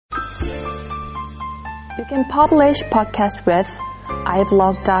You can publish podcast with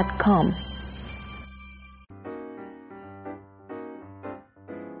iblog.com.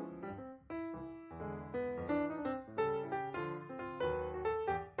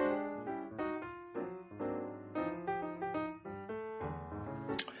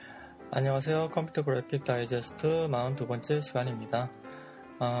 안녕하세요. 컴퓨터 그래픽 다이제스트 42번째 시간입니다.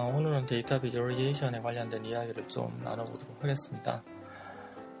 오늘은 데이터 비주얼리제이션에 관련된 이야기를 좀 나눠보도록 하겠습니다.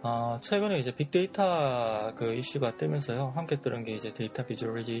 최근에 이제 빅데이터 그 이슈가 뜨면서요. 함께 뜨는 게 이제 데이터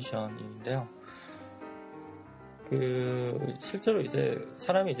비주얼리제이션인데요. 실제로 이제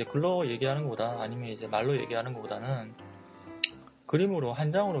사람이 이제 글로 얘기하는 것보다 아니면 이제 말로 얘기하는 것보다는 그림으로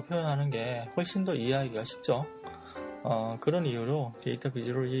한 장으로 표현하는 게 훨씬 더 이해하기가 쉽죠. 그런 이유로 데이터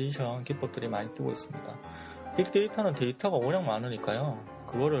비주얼리제이션 기법들이 많이 뜨고 있습니다. 빅데이터는 데이터가 워낙 많으니까요.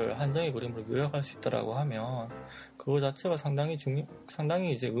 그거를 한 장의 그림으로 요약할 수 있다라고 하면 그거 자체가 상당히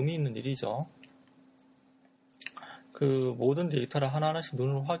이제 의미 있는 일이죠. 그 모든 데이터를 하나하나씩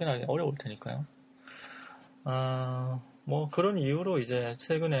눈으로 확인하기 어려울 테니까요. 뭐 그런 이유로 이제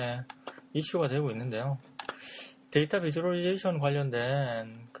최근에 이슈가 되고 있는데요. 데이터 비주얼리제이션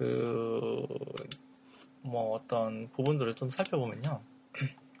관련된 어떤 부분들을 좀 살펴보면요.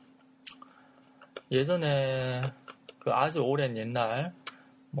 예전에 아주 오랜 옛날,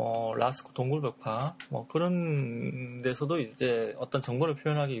 라스코 동굴벽화, 그런 데서도 이제 어떤 정보를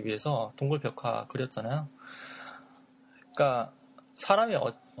표현하기 위해서 동굴벽화 그렸잖아요. 그러니까, 사람이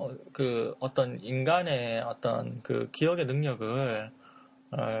어떤 인간의 어떤 기억의 능력을,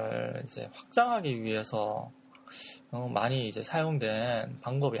 이제 확장하기 위해서 많이 이제 사용된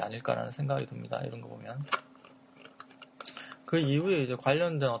방법이 아닐까라는 생각이 듭니다. 이런 거 보면. 그 이후에 이제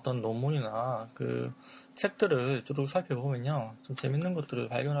관련된 어떤 논문이나 책들을 쭉 살펴보면요. 좀 재밌는 것들을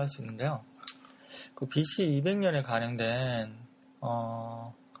발견할 수 있는데요. BC 200년에 간행된,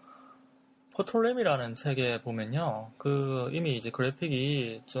 포톨렘이라는 책에 보면요. 이미 이제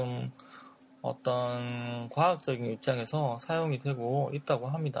그래픽이 좀 어떤 과학적인 입장에서 사용이 되고 있다고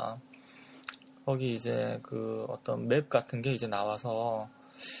합니다. 거기 이제 어떤 맵 같은 게 이제 나와서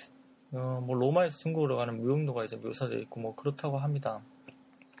로마에서 중국으로 가는 무용도가 이제 묘사되어 있고 그렇다고 합니다.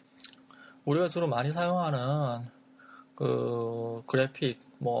 우리가 주로 많이 사용하는 그래픽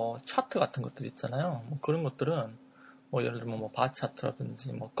차트 같은 것들 있잖아요. 그런 것들은 예를 들면 바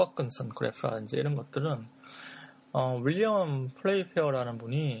차트라든지 거끈선 그래프라든지 이런 것들은 윌리엄 플레이페어라는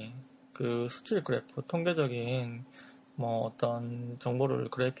분이 수질 그래프 통계적인 어떤 정보를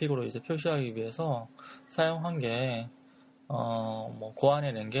그래픽으로 이제 표시하기 위해서 사용한 게,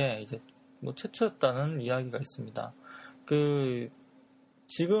 고안해낸 게 이제 최초였다는 이야기가 있습니다.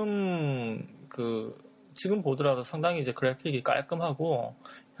 지금 보더라도 상당히 이제 그래픽이 깔끔하고,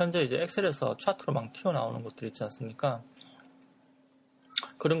 현재 이제 엑셀에서 차트로 막 튀어나오는 것들 있지 않습니까?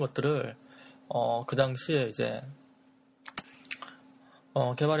 그런 것들을, 그 당시에 이제,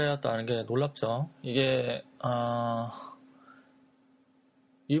 개발해왔다는 게 놀랍죠. 이게,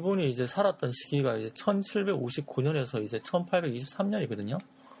 이분이 이제 살았던 시기가 이제 1759년에서 이제 1823년이거든요.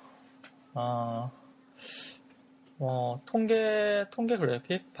 통계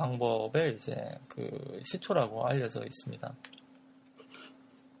그래픽 방법의 이제 시초라고 알려져 있습니다.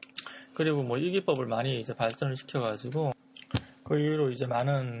 그리고 이 기법을 많이 이제 발전을 시켜가지고, 그 이후로 이제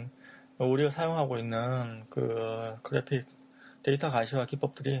많은 우리가 사용하고 있는 그래픽 데이터 가시화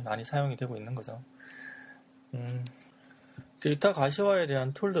기법들이 많이 사용이 되고 있는 거죠. 데이터 가시화에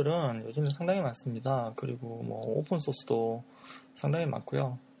대한 툴들은 요즘에 상당히 많습니다. 그리고 오픈소스도 상당히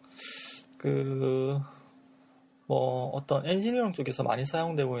많고요. 어떤 엔지니어링 쪽에서 많이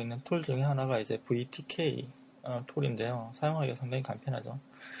사용되고 있는 툴 중에 하나가 이제 VTK 툴인데요. 사용하기가 상당히 간편하죠.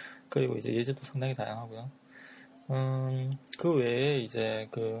 그리고 이제 예제도 상당히 다양하고요. 그 외에 이제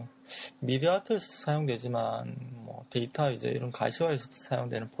미디어 아트에서도 사용되지만 데이터 이제 이런 가시화에서도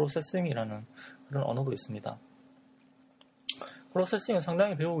사용되는 프로세싱이라는 그런 언어도 있습니다. 프로세싱은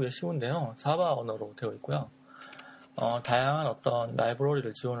상당히 배우기가 쉬운데요. 자바 언어로 되어 있고요. 다양한 어떤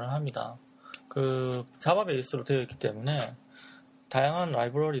라이브러리를 지원을 합니다. 자바 베이스로 되어 있기 때문에 다양한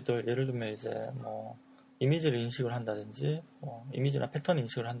라이브러리들, 예를 들면 이제 이미지를 인식을 한다든지, 이미지나 패턴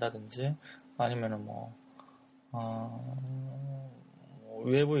인식을 한다든지, 아니면은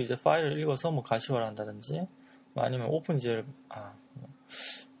외부 이제 파일을 읽어서 가시화를 한다든지, 아니면 오픈GL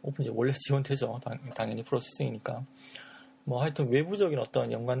원래 지원되죠. 당연히 프로세싱이니까. 하여튼 외부적인 어떤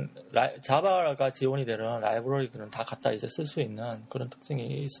자바가 지원이 되는 라이브러리들은 다 갖다 이제 쓸 수 있는 그런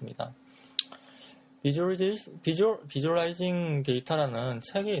특징이 있습니다. 비주얼라이징 데이터라는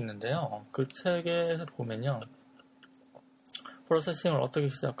책이 있는데요. 그 책에 보면요. 프로세싱을 어떻게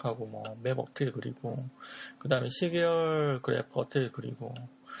시작하고 맵 어떻게 그리고 그 다음에 시계열 그래프 어떻게 그리고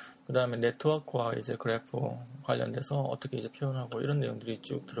그 다음에 네트워크와 이제 그래프 관련돼서 어떻게 이제 표현하고 이런 내용들이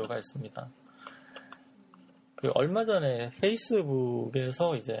쭉 들어가 있습니다. 그 얼마 전에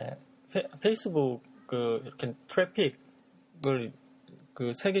페이스북에서 이제 페이스북 그 이렇게 트래픽을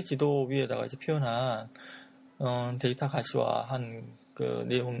그 세계 지도 위에다가 이제 표현한 데이터 가시화한 그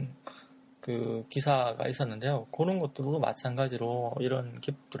내용 그 기사가 있었는데요. 그런 것들도 마찬가지로 이런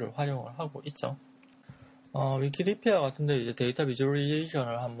기법들을 활용을 하고 있죠. 위키디피아 같은데 이제 데이터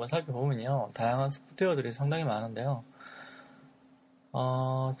비주얼리제이션을 한번 살펴보면요. 다양한 소프트웨어들이 상당히 많은데요.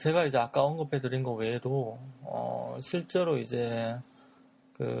 제가 이제 아까 언급해드린 거 외에도, 실제로 이제,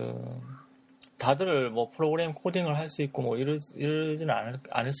 다들 뭐 프로그램 코딩을 할 수 있고 뭐 이러지는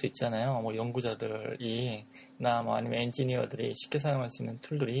않을 수 있잖아요. 뭐 연구자들이, 뭐 아니면 엔지니어들이 쉽게 사용할 수 있는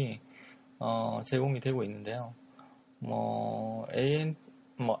툴들이, 제공이 되고 있는데요. 뭐, ANTz,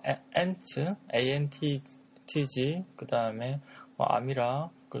 ANTG, 그 다음에, 아미라,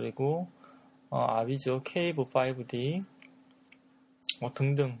 그리고, 아비조, 케이브 5D, 뭐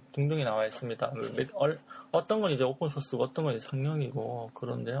등등이 나와 있습니다. 어떤 건 이제 오픈소스고, 어떤 건 이제 상용이고,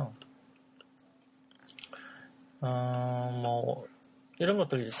 그런데요. 뭐, 이런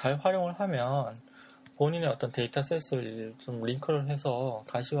것들을 이제 잘 활용을 하면, 본인의 어떤 데이터셋을 좀 링크를 해서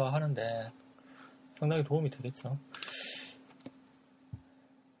가시화하는데 상당히 도움이 되겠죠.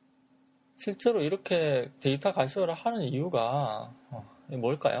 실제로 이렇게 데이터 가시화를 하는 이유가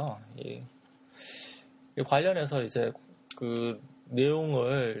뭘까요? 이 관련해서 이제 그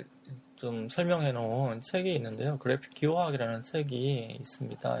내용을 좀 설명해 놓은 책이 있는데요. 그래픽 기호학이라는 책이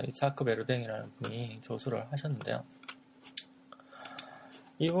있습니다. 자크 베르댕이라는 분이 저술을 하셨는데요.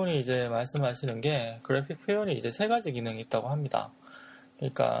 이분이 이제 말씀하시는 게 그래픽 표현이 이제 세 가지 기능이 있다고 합니다.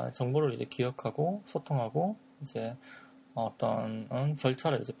 그러니까 정보를 이제 기억하고 소통하고 이제 어떤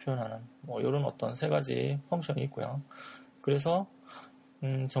절차를 이제 표현하는 뭐 이런 어떤 세 가지 펑션이 있고요. 그래서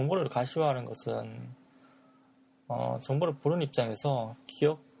정보를 가시화하는 것은 정보를 보는 입장에서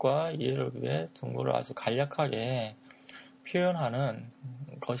기억과 이해를 위해 정보를 아주 간략하게 표현하는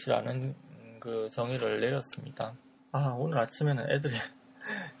것이라는 그 정의를 내렸습니다. 오늘 아침에는 애들이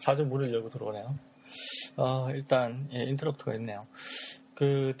자주 문을 열고 들어오네요. 일단 인터럽트가 있네요.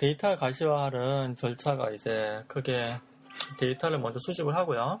 그 데이터 가시화하는 절차가 이제 크게 데이터를 먼저 수집을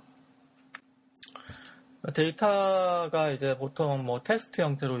하고요. 데이터가 이제 보통 뭐 텍스트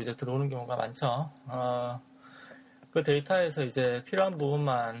형태로 이제 들어오는 경우가 많죠. 그 데이터에서 이제 필요한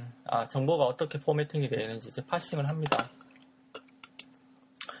부분만 정보가 어떻게 포매팅이 되어 있는지 이제 파싱을 합니다.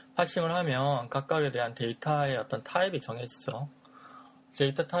 파싱을 하면 각각에 대한 데이터의 어떤 타입이 정해지죠.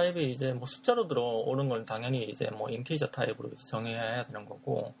 데이터 타입이 이제 뭐 숫자로 들어오는 건 당연히 이제 뭐 인티저 타입으로 이제 정해야 되는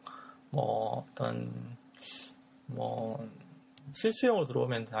거고, 뭐 어떤 뭐 실수용으로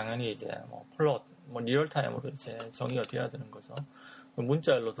들어오면 당연히 이제 뭐 플롯, 뭐 리얼 타임으로 이제 정의가 돼야 되는 거죠.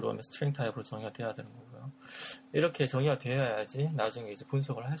 문자열로 들어오면 스트링 타입으로 정의가 돼야 되는 거고요. 이렇게 정의가 되어야지 나중에 이제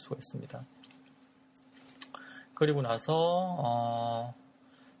분석을 할 수가 있습니다. 그리고 나서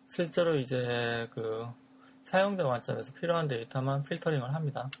실제로 이제 그 사용자 관점에서 필요한 데이터만 필터링을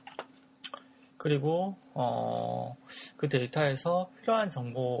합니다. 그리고 그 데이터에서 필요한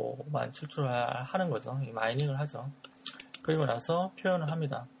정보만 추출하는 거죠. 마이닝을 하죠. 그리고 나서 표현을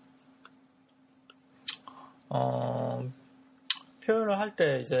합니다. 표현을 할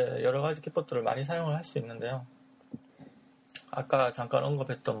때 이제 여러 가지 기법들을 많이 사용을 할 수 있는데요. 아까 잠깐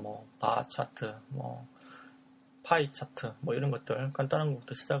언급했던 뭐 바 차트, 뭐 파이 차트, 뭐 이런 것들 간단한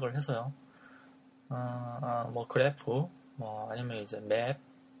것부터 시작을 해서요. 뭐 그래프, 뭐 아니면 이제 맵,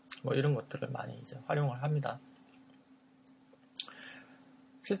 뭐 이런 것들을 많이 이제 활용을 합니다.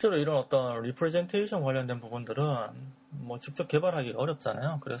 실제로 이런 어떤 리프레젠테이션 관련된 부분들은 뭐 직접 개발하기가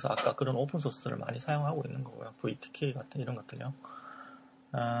어렵잖아요. 그래서 아까 그런 오픈소스들을 많이 사용하고 있는 거고요. VTK 같은 이런 것들요.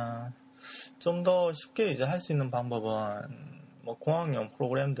 좀 더 쉽게 이제 할 수 있는 방법은 뭐 공학용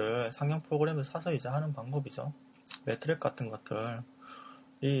프로그램들, 상용 프로그램을 사서 이제 하는 방법이죠. 매트랩 같은 것들.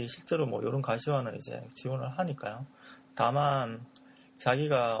 이 실제로 뭐 이런 가시화는 이제 지원을 하니까요. 다만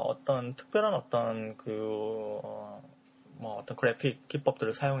자기가 어떤 특별한 어떤 뭐 어떤 그래픽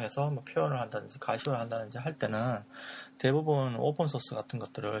기법들을 사용해서 뭐 표현을 한다든지 가시화를 한다든지 할 때는 대부분 오픈소스 같은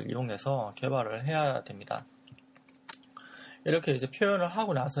것들을 이용해서 개발을 해야 됩니다. 이렇게 이제 표현을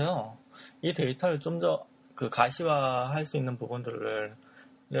하고 나서요, 이 데이터를 좀 더 그 가시화할 수 있는 부분들을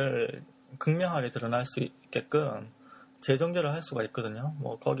극명하게 드러날 수 있게끔 재정제를 할 수가 있거든요.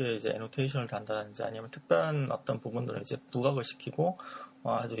 뭐 거기에 이제 애노테이션을 단다든지 아니면 특별한 어떤 부분들을 이제 부각을 시키고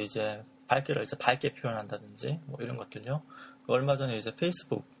아주 이제 밝기를 이제 밝게 표현한다든지 뭐 이런 것들요. 얼마 전에 이제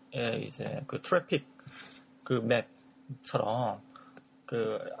페이스북에 이제 그 트래픽 그 맵처럼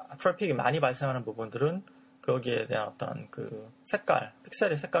그 트래픽이 많이 발생하는 부분들은 거기에 대한 어떤 그 색깔,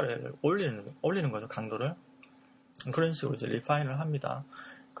 픽셀의 색깔을 올리는 거죠, 강도를. 그런 식으로 이제 리파인을 합니다.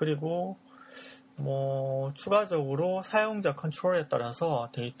 그리고 뭐 추가적으로 사용자 컨트롤에 따라서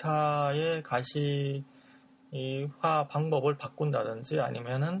데이터의 가시화 방법을 바꾼다든지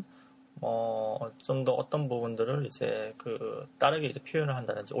아니면은 좀 더 어떤 부분들을 이제 그 다르게 이제 표현을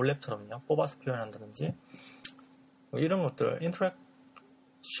한다든지 올랩처럼요 뽑아서 표현한다든지 뭐 이런 것들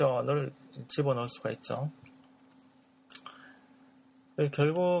인터랙션을 집어넣을 수가 있죠.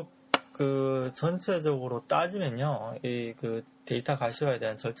 결국 그 전체적으로 따지면요, 이 그 데이터 가시화에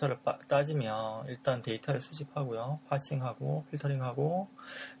대한 절차를 따지면 일단 데이터를 수집하고요, 파싱하고 필터링하고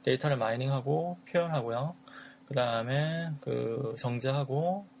데이터를 마이닝하고 표현하고요, 그 다음에 그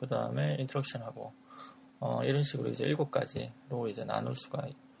정제하고 그 다음에 인터랙션하고 이런 식으로 이제 7가지로 이제 나눌 수가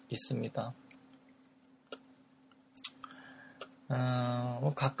있습니다.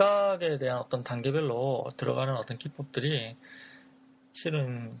 뭐 각각에 대한 어떤 단계별로 들어가는 어떤 기법들이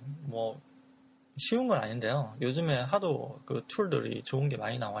실은 뭐 쉬운 건 아닌데요. 요즘에 하도 그 툴들이 좋은 게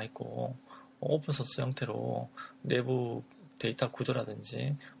많이 나와 있고 오픈소스 형태로 내부 데이터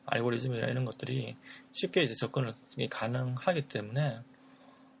구조라든지 알고리즘이나 이런 것들이 쉽게 이제 접근을 가능하기 때문에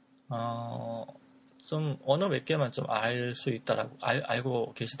좀 어느 몇 개만 좀 알 수 있다라고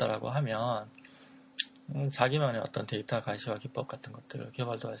알고 계시다라고 하면 자기만의 어떤 데이터 가시화 기법 같은 것들을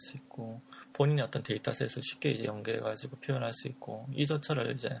개발도 할 수 있고 본인의 어떤 데이터셋을 쉽게 이제 연결해가지고 표현할 수 있고 이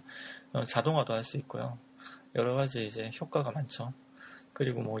절차를 이제 자동화도 할 수 있고요. 여러 가지 이제 효과가 많죠.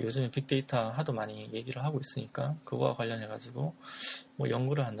 그리고 뭐 요즘에 빅데이터 하도 많이 얘기를 하고 있으니까 그거와 관련해가지고 뭐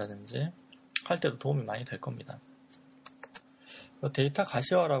연구를 한다든지 할 때도 도움이 많이 될 겁니다. 데이터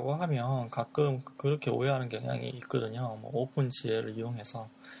가시화라고 하면 가끔 그렇게 오해하는 경향이 있거든요. 뭐 오픈 지혜를 이용해서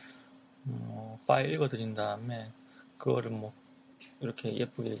파일 읽어드린 다음에 그거를 뭐 이렇게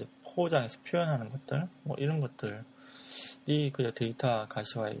예쁘게 이제 포장해서 표현하는 것들, 뭐 이런 것들이 그 데이터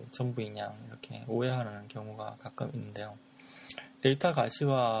가시화의 전부이냐 이렇게 오해하는 경우가 가끔 있는데요. 데이터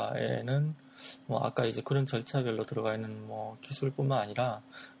가시화에는 뭐 아까 이제 그런 절차별로 들어가 있는 뭐 기술뿐만 아니라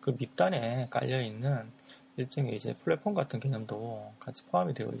그 밑단에 깔려 있는 일종의 이제 플랫폼 같은 개념도 같이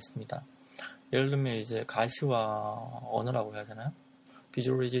포함이 되어 있습니다. 예를 들면 이제 가시화 언어라고 해야 되나요?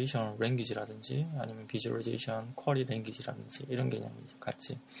 비주얼리제이션 랭귀지라든지 아니면 비주얼리제이션 쿼리 랭귀지라든지 이런 개념이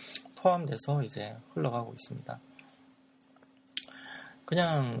같이 포함돼서 이제 흘러가고 있습니다.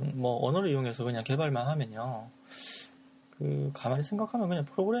 그냥 뭐 언어를 이용해서 그냥 개발만 하면요, 그 가만히 생각하면 그냥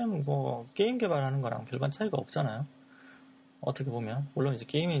프로그램 뭐 게임 개발하는 거랑 별반 차이가 없잖아요. 어떻게 보면 물론 이제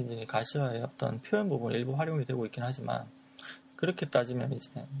게임 엔진이 가시화의 어떤 표현 부분 일부 활용이 되고 있긴 하지만 그렇게 따지면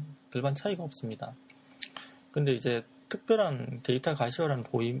이제 별반 차이가 없습니다. 근데 이제 특별한 데이터 가시화라는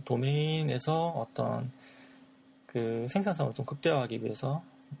도메인에서 어떤 그 생산성을 좀 극대화하기 위해서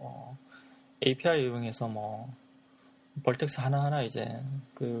API 이용해서 뭐 벌텍스 하나하나 이제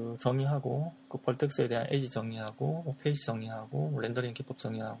그 정의하고 그 벌텍스에 대한 에지 정의하고 뭐 페이지 정의하고 뭐 렌더링 기법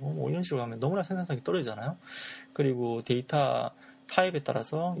정의하고 뭐 이런 식으로 하면 너무나 생산성이 떨어지잖아요. 그리고 데이터 타입에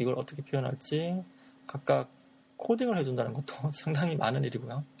따라서 이걸 어떻게 표현할지 각각 코딩을 해준다는 것도 상당히 많은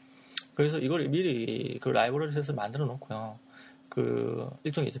일이고요. 그래서 이걸 미리 그 라이브러리셋을 만들어 놓고요. 그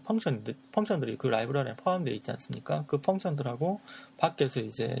일종의 이제 펑션들이 그 라이브러리에 포함되어 있지 않습니까? 그 펑션들하고 밖에서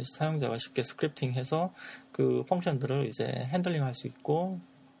이제 사용자가 쉽게 스크립팅해서 그 펑션들을 이제 핸들링 할 수 있고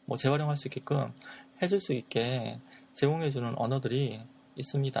뭐 재활용할 수 있게끔 해줄 수 있게 제공해주는 언어들이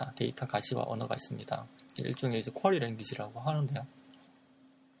있습니다. 데이터 가시화 언어가 있습니다. 일종의 이제 쿼리 랭귀지라고 하는데요.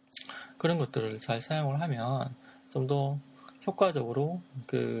 그런 것들을 잘 사용을 하면 좀 더 효과적으로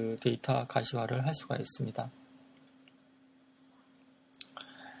그 데이터 가시화를 할 수가 있습니다.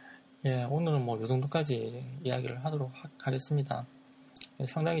 예, 오늘은 뭐 요 정도까지 이야기를 하도록 하겠습니다.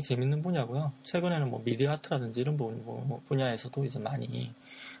 상당히 재밌는 분야고요. 최근에는 뭐 미디어 아트라든지 이런 분야에서도 이제 많이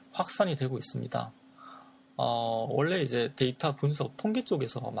확산이 되고 있습니다. 원래 이제 데이터 분석, 통계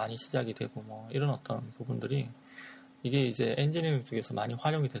쪽에서 많이 시작이 되고 뭐 이런 어떤 부분들이 이게 이제 엔지니어링 쪽에서 많이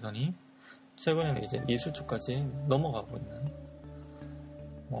활용이 되더니 최근에는 이제 미술 쪽까지 넘어가고 있는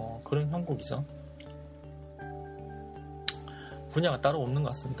그런 형국이죠. 분야가 따로 없는 것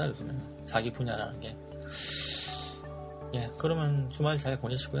같습니다. 요즘에는 자기 분야라는 게. 예, 그러면 주말 잘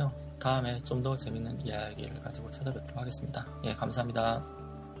보내시고요. 다음에 좀 더 재밌는 이야기를 가지고 찾아뵙도록 하겠습니다. 예, 감사합니다.